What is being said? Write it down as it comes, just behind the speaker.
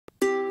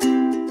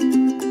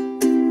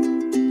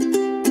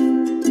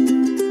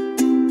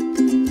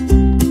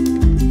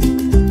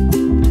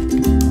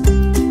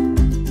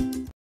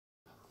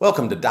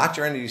Welcome to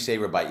Dr. Energy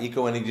Saver by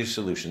Eco Energy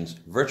Solutions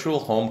Virtual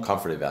Home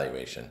Comfort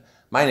Evaluation.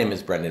 My name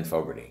is Brendan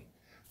Fogarty.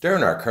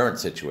 During our current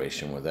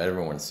situation with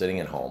everyone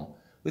sitting at home,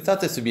 we thought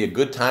this would be a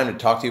good time to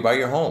talk to you about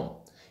your home.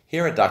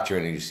 Here at Dr.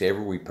 Energy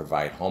Saver, we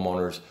provide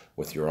homeowners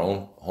with your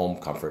own home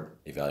comfort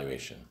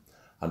evaluation.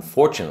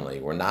 Unfortunately,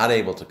 we're not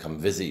able to come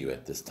visit you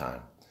at this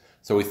time.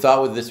 So we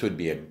thought this would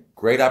be a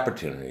great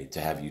opportunity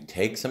to have you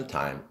take some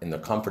time in the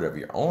comfort of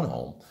your own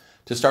home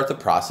to start the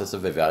process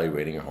of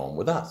evaluating your home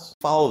with us.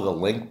 Follow the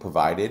link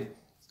provided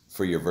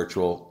for your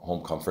virtual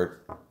home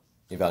comfort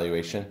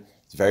evaluation.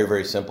 It's very,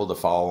 very simple to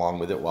follow along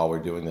with it while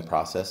we're doing the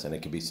process, and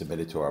it can be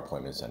submitted to our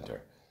appointment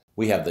center.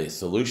 We have the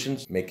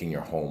solutions making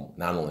your home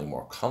not only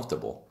more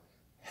comfortable,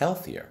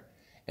 healthier,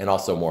 and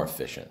also more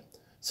efficient.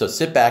 So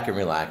sit back and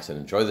relax and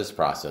enjoy this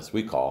process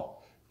we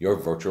call your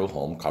virtual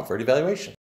home comfort evaluation.